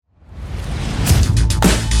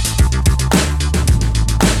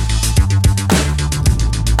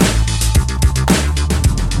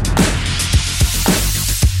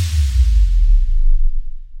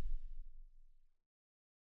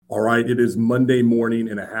right, it is Monday morning,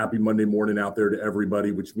 and a happy Monday morning out there to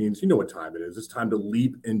everybody, which means you know what time it is. It's time to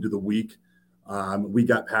leap into the week. We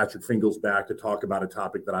got Patrick Fingles back to talk about a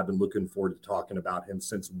topic that I've been looking forward to talking about him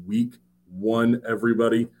since week one,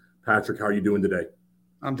 everybody. Patrick, how are you doing today?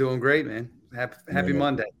 I'm doing great, man. Happy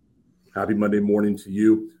Monday. Happy Monday morning to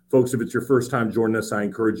you. Folks, if it's your first time joining us, I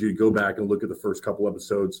encourage you to go back and look at the first couple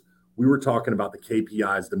episodes. We were talking about the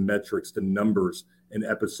KPIs, the metrics, the numbers in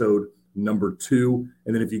episode number 2.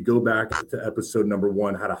 And then if you go back to episode number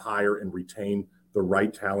 1, how to hire and retain the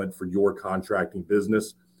right talent for your contracting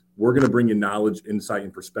business. We're going to bring you knowledge, insight,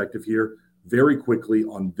 and perspective here very quickly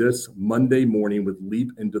on this Monday morning with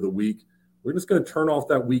Leap into the Week. We're just going to turn off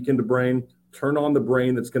that weekend brain, turn on the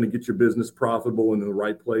brain that's going to get your business profitable and in the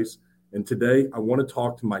right place. And today, I want to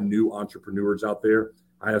talk to my new entrepreneurs out there.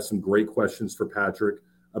 I have some great questions for Patrick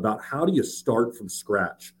about how do you start from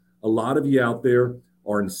scratch. A lot of you out there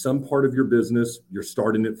are in some part of your business, you're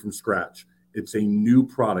starting it from scratch. It's a new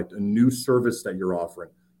product, a new service that you're offering.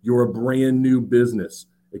 You're a brand new business.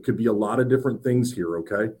 It could be a lot of different things here,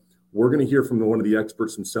 okay? We're going to hear from one of the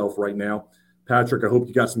experts himself right now. Patrick, I hope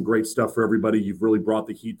you got some great stuff for everybody. You've really brought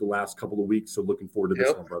the heat the last couple of weeks, so looking forward to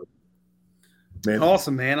this one, brother. Man,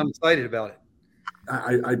 awesome, man. I'm excited about it.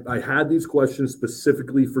 I had these questions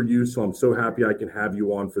specifically for you, so I'm so happy I can have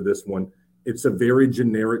you on for this one. It's a very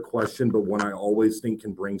generic question, but one I always think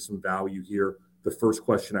can bring some value here. The first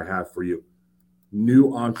question I have for you,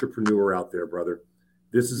 new entrepreneur out there, brother.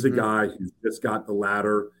 This is a guy who's just got the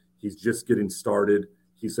ladder. He's just getting started.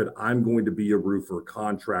 He said, I'm going to be a roofer,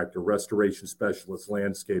 contractor, restoration specialist,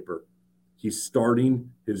 landscaper. He's starting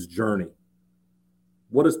his journey.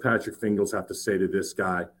 What does Patrick Fingles have to say to this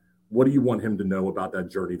guy? What do you want him to know about that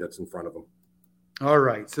journey that's in front of him? All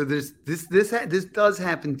right. So this does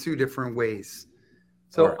happen 2 different ways.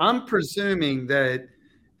 So right. I'm presuming that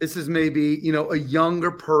this is maybe, a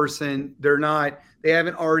younger person. They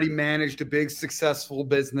haven't already managed a big successful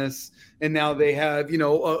business. And now they have,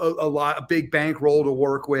 a big bankroll to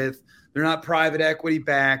work with. They're not private equity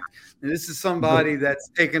backed. And this is somebody that's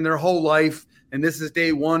taken their whole life. And this is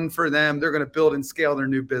day one for them. They're going to build and scale their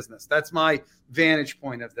new business. That's my vantage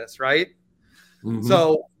point of this, right? Mm-hmm.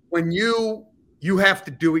 So when you have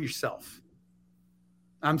to do it yourself.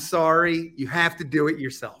 I'm sorry, you have to do it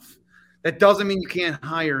yourself. That doesn't mean you can't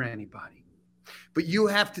hire anybody, but you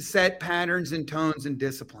have to set patterns and tones and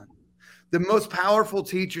discipline. The most powerful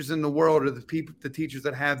teachers in the world are the teachers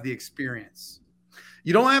that have the experience.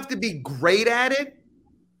 You don't have to be great at it,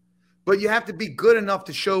 but you have to be good enough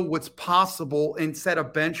to show what's possible and set a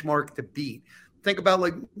benchmark to beat. Think about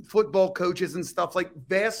like football coaches and stuff, like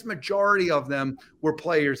vast majority of them were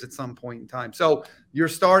players at some point in time. So you're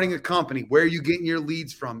starting a company. Where are you getting your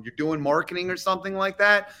leads from? You're doing marketing or something like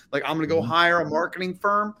that. Like, I'm going to go hire a marketing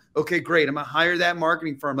firm. Okay, great. I'm going to hire that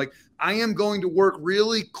marketing firm. Like, I am going to work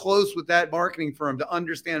really close with that marketing firm to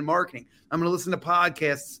understand marketing. I'm going to listen to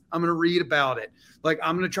podcasts. I'm going to read about it. Like,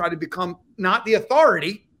 I'm going to try to become not the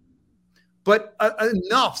authority, but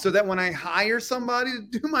enough so that when I hire somebody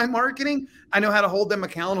to do my marketing, I know how to hold them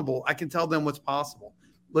accountable. I can tell them what's possible.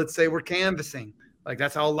 Let's say we're canvassing. Like,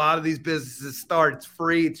 that's how a lot of these businesses start. It's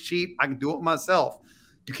free. It's cheap. I can do it myself.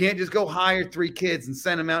 You can't just go hire 3 kids and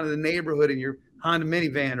send them out to the neighborhood in your Honda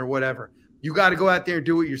minivan or whatever. You got to go out there and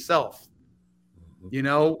do it yourself.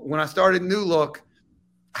 When I started New Look,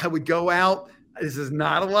 I would go out. This is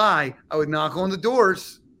not a lie. I would knock on the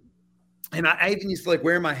doors. And I even used to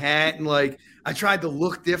wear my hat and I tried to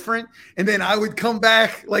look different. And then I would come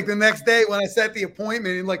back the next day when I set the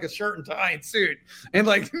appointment in a shirt and tie and suit. And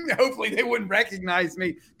hopefully they wouldn't recognize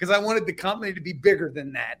me because I wanted the company to be bigger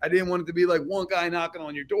than that. I didn't want it to be one guy knocking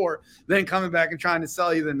on your door, then coming back and trying to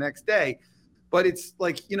sell you the next day. But it's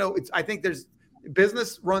I think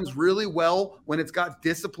business runs really well when it's got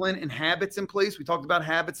discipline and habits in place. We talked about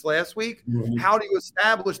habits last week. Mm-hmm. How do you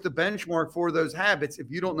establish the benchmark for those habits if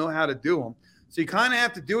you don't know how to do them? So you kind of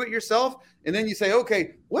have to do it yourself. And then you say,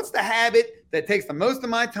 okay, what's the habit that takes the most of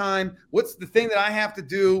my time? What's the thing that I have to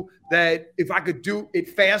do that if I could do it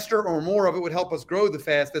faster or more of it would help us grow the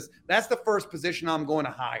fastest? That's the first position I'm going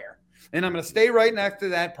to hire. And I'm going to stay right next to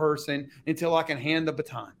that person until I can hand the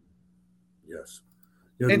baton. Yes.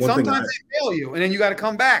 And sometimes they fail you, and then you got to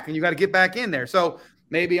come back and you got to get back in there. So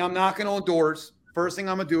maybe I'm knocking on doors. First thing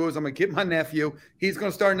I'm going to do is I'm going to get my nephew. He's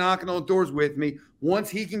going to start knocking on doors with me.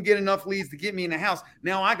 Once he can get enough leads to get me in the house,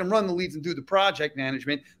 now I can run the leads and do the project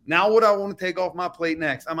management. Now what I want to take off my plate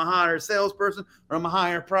next? I'm going to hire a salesperson or I'm going to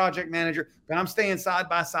hire a project manager, but I'm staying side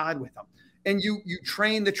by side with them. And you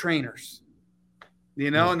train the trainers,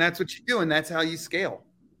 and that's what you do, and that's how you scale.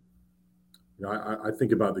 I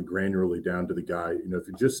think about the granularly down to the guy. If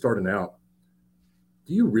you're just starting out,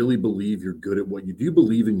 do you really believe you're good at what you do? You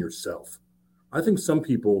believe in yourself? I think some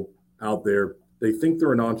people out there, they think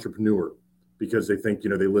they're an entrepreneur because they think, they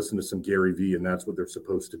listen to some Gary Vee and that's what they're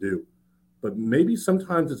supposed to do. But maybe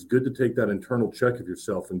sometimes it's good to take that internal check of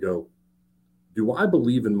yourself and go, do I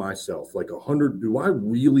believe in myself? Like 100, do I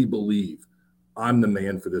really believe I'm the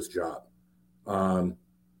man for this job? I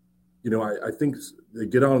think they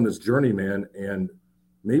get on this journey, man, and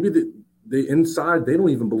maybe they inside, they don't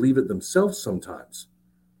even believe it themselves sometimes.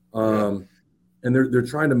 And they're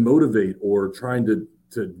trying to motivate or trying to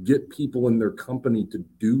get people in their company to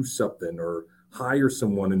do something or hire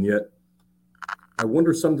someone. And yet I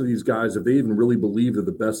wonder some of these guys, if they even really believe they're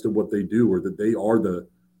the best at what they do, or that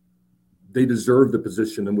they deserve the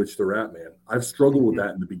position in which they're at, man. I've struggled with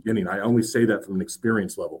that in the beginning. I only say that from an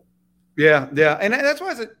experience level. Yeah. And that's why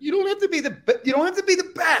I said, you don't have to be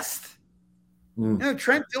the best.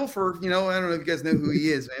 Trent Dilfer, I don't know if you guys know who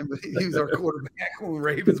he is, man, but he was our quarterback when the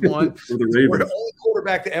Ravens won. We're the only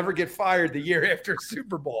quarterback to ever get fired the year after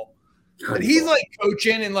Super Bowl. And he's like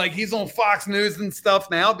coaching and like he's on Fox News and stuff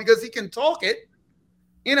now because he can talk it,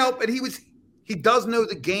 but he does know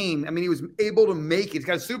the game. I mean, he was able to make it. He's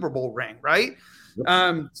got a Super Bowl ring, right?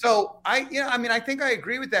 Yep. So I think I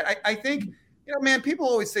agree with that. I think, man, people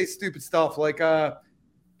always say stupid stuff like,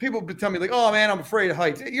 people tell me like, oh man, I'm afraid of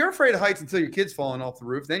heights. You're afraid of heights until your kid's falling off the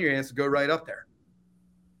roof. Then your ass will go right up there.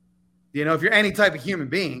 If you're any type of human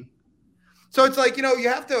being. So it's like, you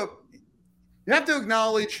have to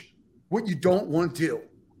acknowledge what you don't want to do.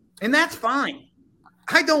 And that's fine.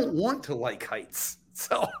 I don't want to like heights.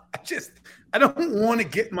 So I don't want to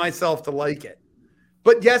get myself to like it.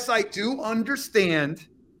 But yes, I do understand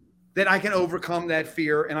that I can overcome that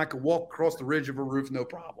fear and I can walk across the ridge of a roof, no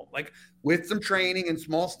problem. Like with some training and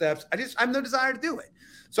small steps, I have no desire to do it.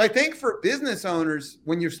 So I think for business owners,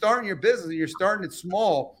 when you're starting your business and you're starting it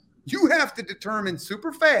small, you have to determine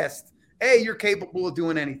super fast, you're capable of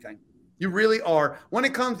doing anything. You really are. When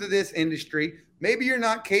it comes to this industry, maybe you're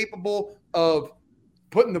not capable of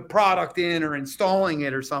putting the product in or installing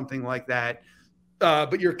it or something like that.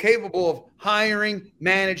 But you're capable of hiring,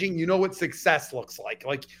 managing, what success looks like.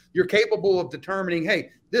 Like you're capable of determining,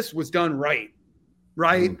 hey, this was done right?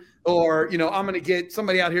 Mm-hmm. Or, I'm going to get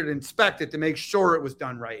somebody out here to inspect it to make sure it was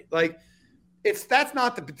done right. Like that's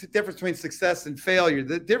not the difference between success and failure.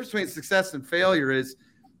 The difference between success and failure is,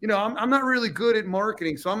 I'm not really good at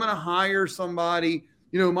marketing, so I'm going to hire somebody,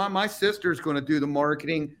 my sister's going to do the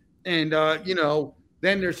marketing and,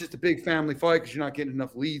 then there's just a big family fight because you're not getting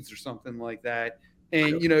enough leads or something like that.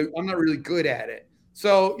 And, I'm not really good at it.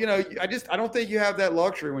 So, I don't think you have that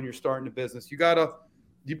luxury when you're starting a business. You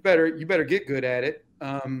better get good at it.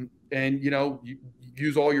 And, you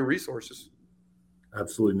use all your resources.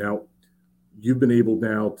 Absolutely. Now, you've been able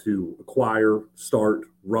now to acquire, start,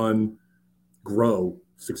 run, grow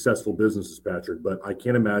successful businesses, Patrick, but I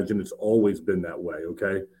can't imagine it's always been that way.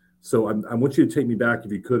 Okay. So I want you to take me back,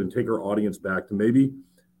 if you could, and take our audience back to maybe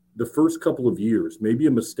the first couple of years, maybe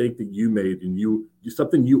a mistake that you made and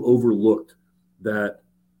something you overlooked that,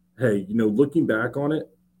 hey, looking back on it,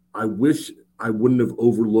 I wish I wouldn't have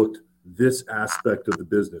overlooked this aspect of the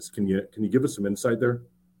business. Can you give us some insight there?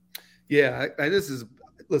 Yeah,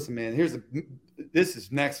 listen, man, this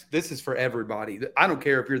is for everybody. I don't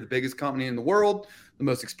care if you're the biggest company in the world, the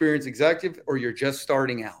most experienced executive, or you're just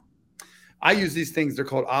starting out. I use these things. They're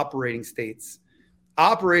called operating states.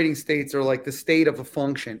 Operating states are like the state of a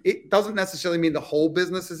function. It doesn't necessarily mean the whole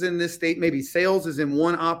business is in this state. Maybe sales is in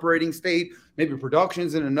one operating state. Maybe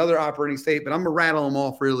production's in another operating state. But I'm going to rattle them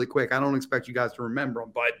off really quick. I don't expect you guys to remember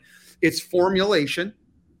them. But it's formulation,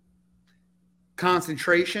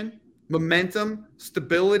 concentration, momentum,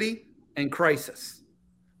 stability, and crisis.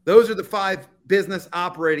 Those are the 5 business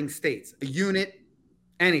operating states. A unit,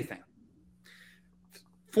 anything.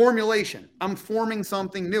 Formulation. I'm forming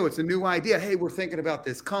something new. It's a new idea. Hey, we're thinking about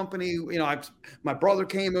this company. My brother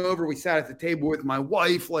came over. We sat at the table with my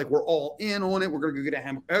wife. Like we're all in on it. We're going to go get a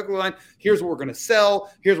hamburger line. Here's what we're going to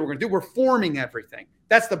sell. Here's what we're going to do. We're forming everything.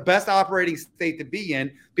 That's the best operating state to be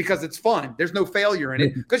in because it's fun. There's no failure in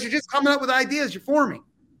it because you're just coming up with ideas. You're forming.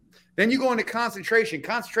 Then you go into concentration.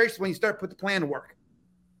 Concentration is when you start to put the plan to work.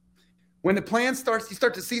 When the plan starts, you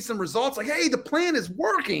start to see some results like, hey, the plan is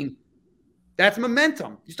working. That's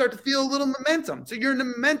momentum. You start to feel a little momentum. So you're in the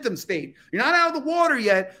momentum state. You're not out of the water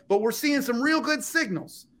yet, but we're seeing some real good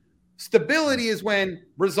signals. Stability is when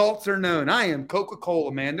results are known. I am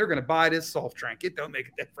Coca-Cola, man. They're going to buy this soft drink. It don't make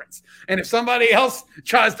a difference. And if somebody else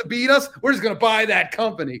tries to beat us, we're just going to buy that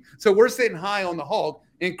company. So we're sitting high on the hog.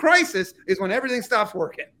 And crisis is when everything stops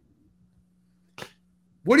working.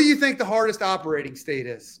 What do you think the hardest operating state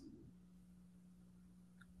is?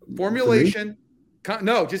 Formulation,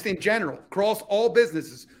 No, just in general, across all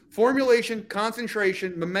businesses. Formulation,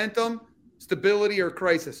 concentration, momentum, stability, or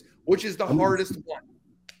crisis. Which is the hardest one?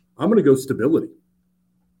 I'm going to go stability.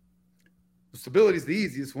 Stability is the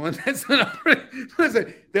easiest one.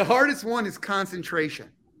 Listen, the hardest one is concentration.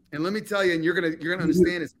 And let me tell you, and you're gonna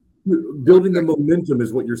understand this. Building the momentum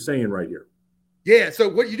is what you're saying right here. Yeah. So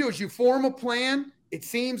what you do is you form a plan. It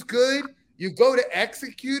seems good. You go to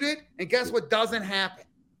execute it, and guess what doesn't happen?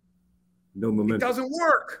 No momentum. It doesn't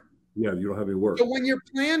work. Yeah, you don't have any work. So when your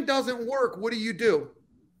plan doesn't work, what do?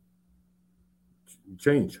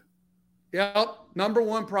 Change. Yep. Number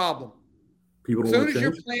one problem. People don't as soon want to as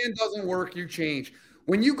change. your plan doesn't work, you change.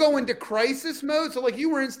 When you go into crisis mode, so like you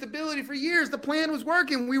were in stability for years, the plan was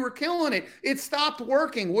working. We were killing it. It stopped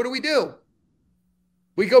working. What do?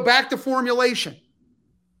 We go back to formulation.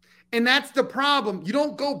 And that's the problem. You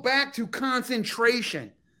don't go back to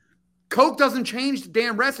concentration. Coke doesn't change the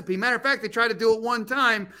damn recipe. Matter of fact, they tried to do it one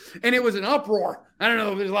time, and it was an uproar. I don't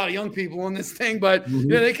know if there's a lot of young people on this thing, but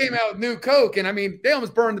they came out with new Coke, and I mean, they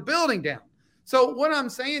almost burned the building down. So what I'm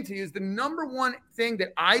saying to you is the number one thing that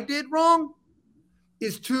I did wrong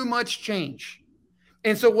is too much change.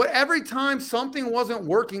 And so every time something wasn't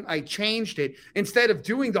working, I changed it instead of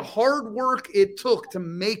doing the hard work it took to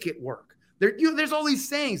make it work. There's all these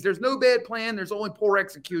sayings. There's no bad plan. There's only poor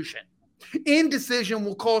execution. Indecision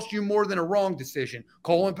will cost you more than a wrong decision.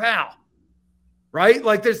 Colin Powell, right?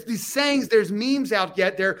 Like there's these sayings, there's memes out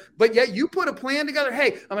there, but yet you put a plan together.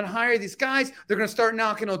 Hey, I'm going to hire these guys. They're going to start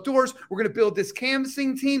knocking on doors. We're going to build this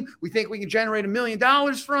canvassing team. We think we can generate $1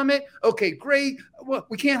 million from it. Okay, great. Well,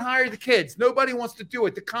 we can't hire the kids. Nobody wants to do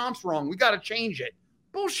it. The comp's wrong. We got to change it.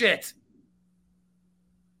 Bullshit.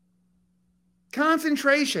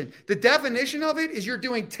 Concentration. The definition of it is you're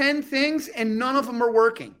doing 10 things and none of them are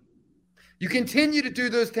working. You continue to do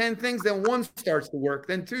those 10 things, then 1 starts to work,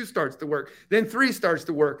 then 2 starts to work, then 3 starts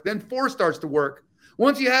to work, then 4 starts to work.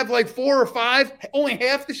 Once you have like 4 or 5, only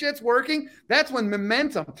half the shit's working, that's when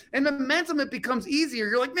momentum. And momentum, it becomes easier.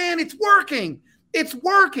 You're like, man, it's working. It's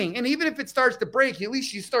working. And even if it starts to break, at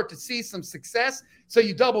least you start to see some success, so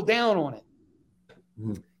you double down on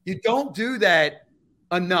it. You don't do that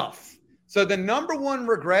enough. So the number one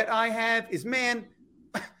regret I have is, man,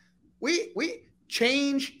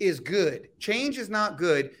 change is good. Change is not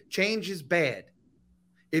good. Change is bad.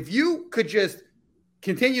 If you could just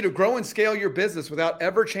continue to grow and scale your business without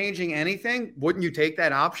ever changing anything, wouldn't you take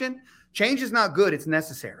that option? Change is not good. It's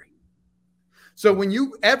necessary. So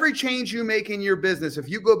every change you make in your business, if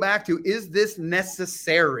you go back to, is this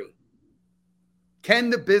necessary? Can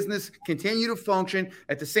the business continue to function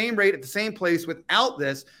at the same rate, at the same place without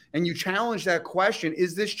this? And you challenge that question,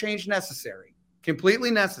 is this change necessary?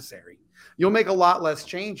 Completely necessary. You'll make a lot less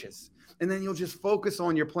changes, and then you'll just focus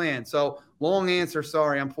on your plan. So long answer.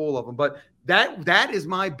 Sorry, I'm full of them, but that is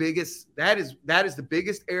my biggest, that is the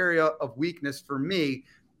biggest area of weakness for me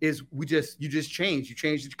is you just change. You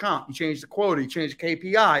change the comp, you change the quota, you change the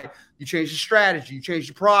KPI, you change the strategy, you change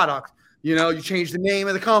the product, you change the name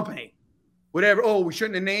of the company, whatever. Oh, we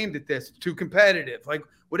shouldn't have named it this, too competitive. Like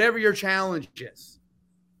whatever your challenge is.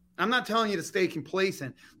 I'm not telling you to stay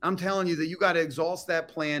complacent. I'm telling you that you got to exhaust that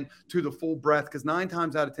plan to the full breath, because 9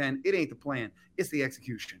 times out of 10, it ain't the plan. It's the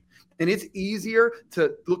execution. And it's easier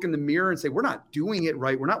to look in the mirror and say, we're not doing it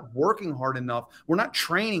right. We're not working hard enough. We're not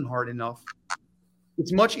training hard enough.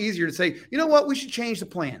 It's much easier to say, you know what? We should change the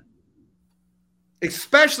plan.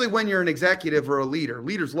 Especially when you're an executive or a leader.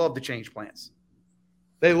 Leaders love to change plans.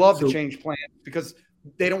 They love to change plans because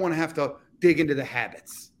they don't want to have to dig into the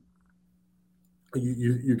habits.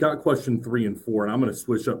 You got question 3 and 4, and I'm going to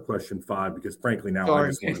switch up question 5 because, frankly, now I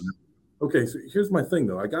just want to know. Okay, so here's my thing,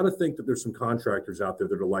 though. I got to think that there's some contractors out there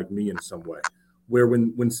that are like me in some way, where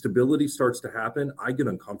when stability starts to happen, I get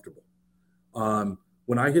uncomfortable.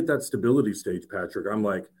 When I hit that stability stage, Patrick, I'm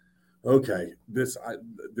like, okay,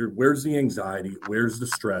 where's the anxiety? Where's the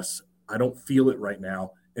stress? I don't feel it right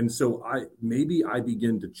now. And so I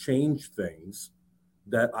begin to change things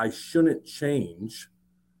that I shouldn't change,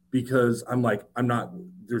 because I'm like, I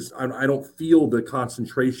don't feel the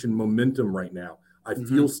concentration momentum right now. I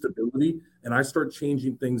feel stability, and I start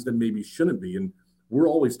changing things that maybe shouldn't be. And we're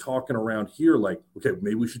always talking around here like, okay,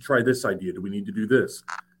 maybe we should try this idea. Do we need to do this?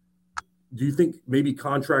 Do you think maybe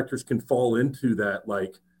contractors can fall into that?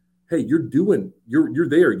 Like, hey, you're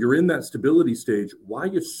there, you're in that stability stage. Why are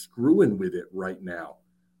you screwing with it right now?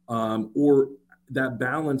 Or that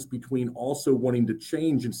balance between also wanting to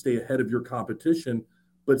change and stay ahead of your competition,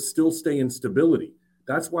 but still stay in stability.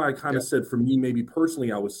 That's why I kind of said, for me, maybe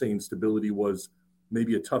personally, I was saying stability was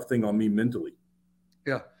maybe a tough thing on me mentally.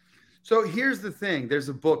 Yeah. So here's the thing. There's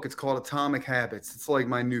a book. It's called Atomic Habits. It's like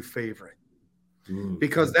my new favorite.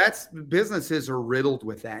 because businesses are riddled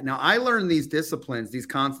with that. Now, I learned these disciplines, these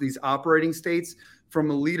operating states from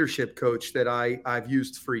a leadership coach that I've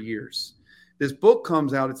used for years. This book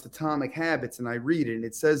comes out, it's Atomic Habits, and I read it, and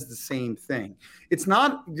it says the same thing.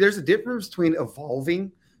 There's a difference between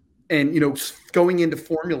evolving and, going into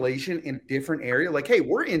formulation in a different area. Like, hey,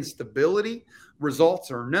 we're in stability.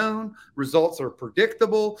 Results are known. Results are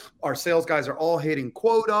predictable. Our sales guys are all hitting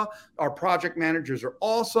quota. Our project managers are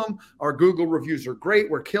awesome. Our Google reviews are great.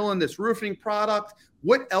 We're killing this roofing product.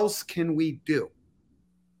 What else can we do?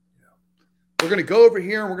 We're going to go over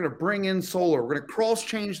here and we're going to bring in solar. We're going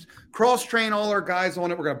to cross-train all our guys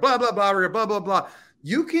on it. We're going to blah, blah, blah, we're going to blah, blah, blah.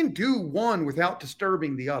 You can do one without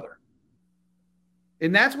disturbing the other.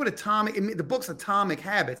 And that's what the book's Atomic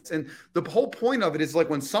Habits. And the whole point of it is like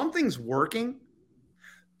when something's working,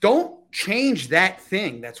 don't change that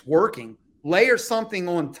thing that's working. Layer something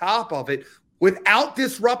on top of it without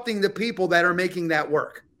disrupting the people that are making that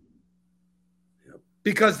work. Yep.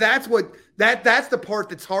 Because that's the part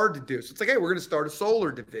that's hard to do. So it's like, hey, we're going to start a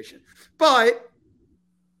solar division. But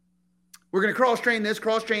we're going to cross-train this,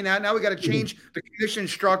 cross-train that. Now we got to change the commission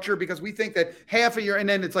structure because we think that and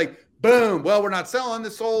then it's like, boom, well, we're not selling the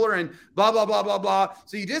solar and blah, blah, blah, blah, blah.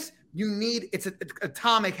 So it's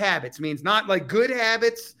atomic habits. It means not like good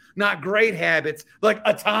habits, not great habits, like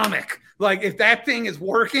atomic. Like if that thing is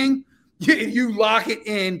working, you lock it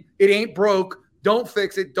in, it ain't broke, don't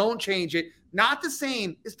fix it, don't change it. Not the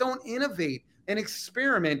same as don't innovate and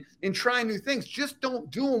experiment and try new things. Just don't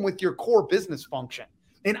do them with your core business function.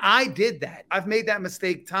 And I did that. I've made that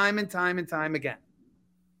mistake time and time and time again.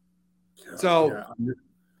 So,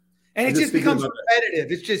 and it just becomes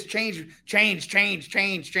repetitive. It's just change,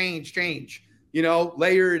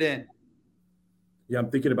 layer it in. Yeah,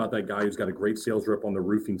 I'm thinking about that guy who's got a great sales rep on the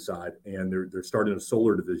roofing side, and they're starting a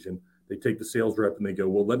solar division. They take the sales rep and they go,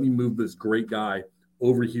 well, let me move this great guy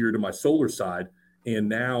over here to my solar side. And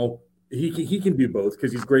now he can do both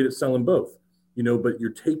because he's great at selling both. But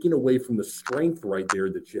you're taking away from the strength right there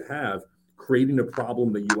that you have, creating a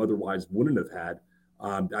problem that you otherwise wouldn't have had.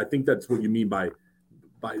 I think that's what you mean by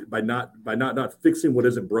not fixing what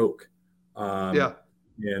isn't broke. And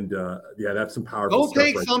that's some powerful stuff. Don't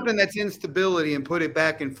take something that's instability and put it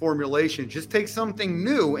back in formulation. Just take something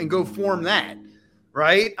new and go form that,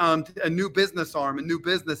 right? A new business arm, a new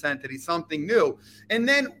business entity, something new. And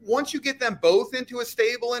then once you get them both into a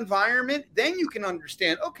stable environment, then you can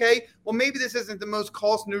understand, okay, well, maybe this isn't the most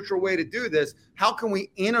cost neutral way to do this. How can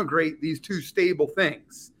we integrate these two stable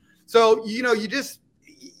things? So, you just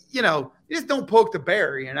don't poke the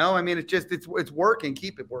bear, I mean, it's working,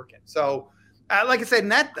 keep it working. So like I said,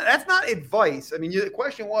 and that's not advice. I mean, the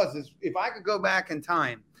question is if I could go back in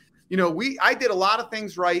time, I did a lot of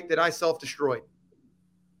things right that I self-destroyed,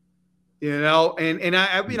 and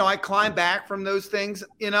I climbed back from those things,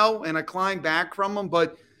 and I climbed back from them,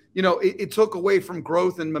 but, it took away from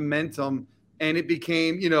growth and momentum, and it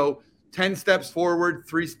became, 10 steps forward,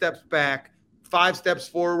 3 steps back, 5 steps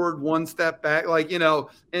forward, 1 step back, I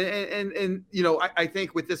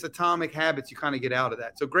think with this Atomic Habits, you kind of get out of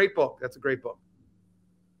that. So great book. That's a great book.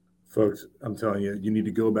 Folks, I'm telling you, you need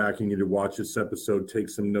to go back and you need to watch this episode, take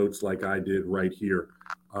some notes like I did right here.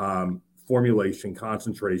 Formulation,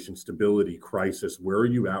 concentration, stability, crisis. Where are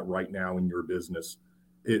you at right now in your business?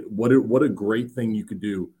 What a great thing you could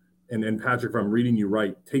do. And Patrick, if I'm reading you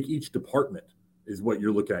right, take each department is what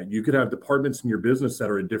you're looking at. You could have departments in your business that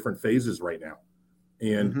are at different phases right now.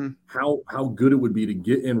 And how good it would be to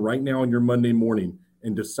get in right now on your Monday morning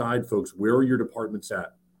and decide, folks, where are your departments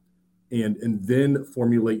at? And then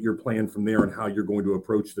formulate your plan from there and how you're going to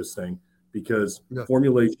approach this thing. Because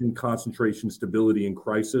formulation, concentration, stability, and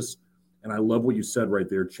crisis. And I love what you said right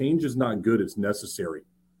there. Change is not good, it's necessary.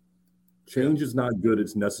 Change is not good,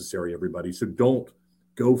 it's necessary, everybody. So don't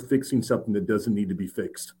go fixing something that doesn't need to be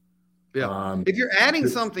fixed. Yeah. If you're adding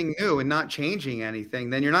something new and not changing anything,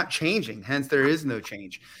 then you're not changing. Hence, there is no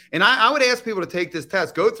change. And I would ask people to take this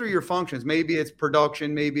test. Go through your functions. Maybe it's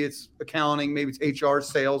production, maybe it's accounting, maybe it's HR,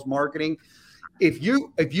 sales, marketing. If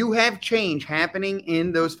you have change happening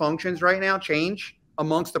in those functions right now, change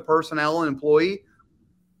amongst the personnel and employee,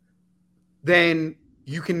 then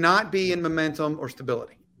you cannot be in momentum or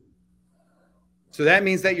stability. So that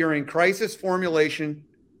means that you're in crisis or formulation.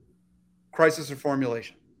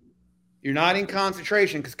 You're not in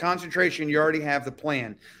concentration, because concentration, you already have the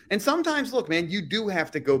plan. And sometimes, look, man, you do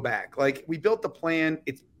have to go back. Like, we built the plan.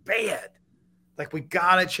 It's bad. Like, we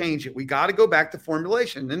got to change it. We got to go back to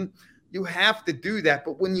formulation. And you have to do that.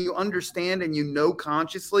 But when you understand and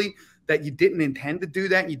consciously that you didn't intend to do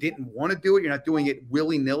that and you didn't want to do it, you're not doing it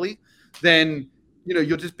willy-nilly, then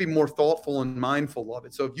you'll just be more thoughtful and mindful of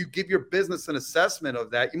it. So if you give your business an assessment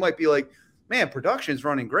of that, you might be like, man, production's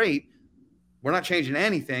running great. We're not changing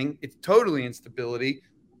anything. It's totally instability.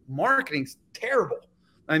 Marketing's terrible.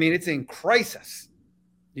 I mean, it's in crisis,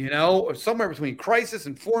 or somewhere between crisis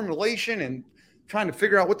and formulation and trying to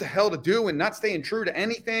figure out what the hell to do and not staying true to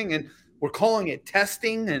anything. And we're calling it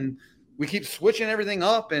testing and we keep switching everything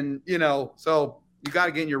up. And, so you got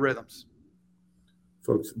to get in your rhythms.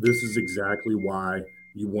 Folks, this is exactly why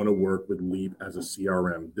you want to work with Leap as a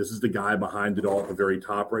CRM. This is the guy behind it all at the very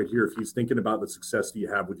top right here. If he's thinking about the success that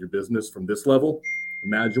you have with your business from this level,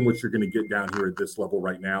 imagine what you're going to get down here at this level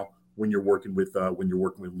right now when you're working with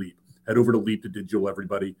Leap. Head over to Leap to Digital,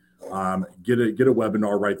 everybody. Get a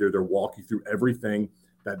webinar right there. They'll walk you through everything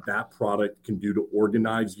that product can do to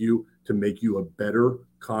organize you, to make you a better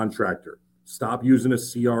contractor. Stop using a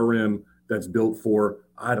CRM that's built for,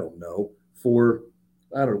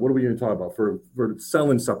 what are we even talking about? For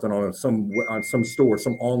selling something on some store,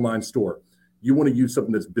 some online store. You want to use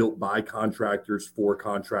something that's built by contractors for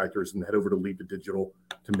contractors, and head over to Leap to Digital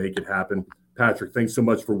to make it happen. Patrick, thanks so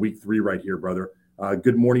much for week 3 right here, brother.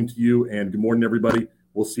 Good morning to you and good morning, everybody.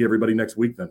 We'll see everybody next week then.